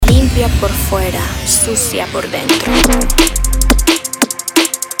Limpia por fuera, sucia por dentro.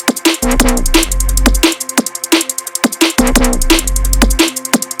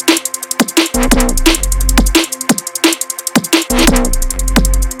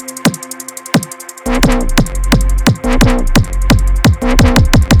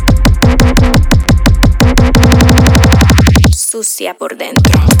 Sucia por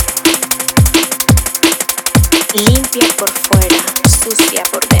dentro. Limpia por fuera, sucia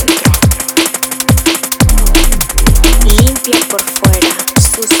por dentro. Limpia por fuera,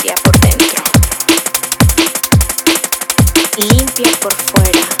 sucia por dentro. Limpia por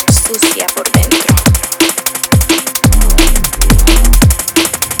fuera, sucia por dentro.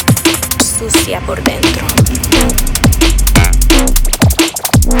 Sucia por dentro.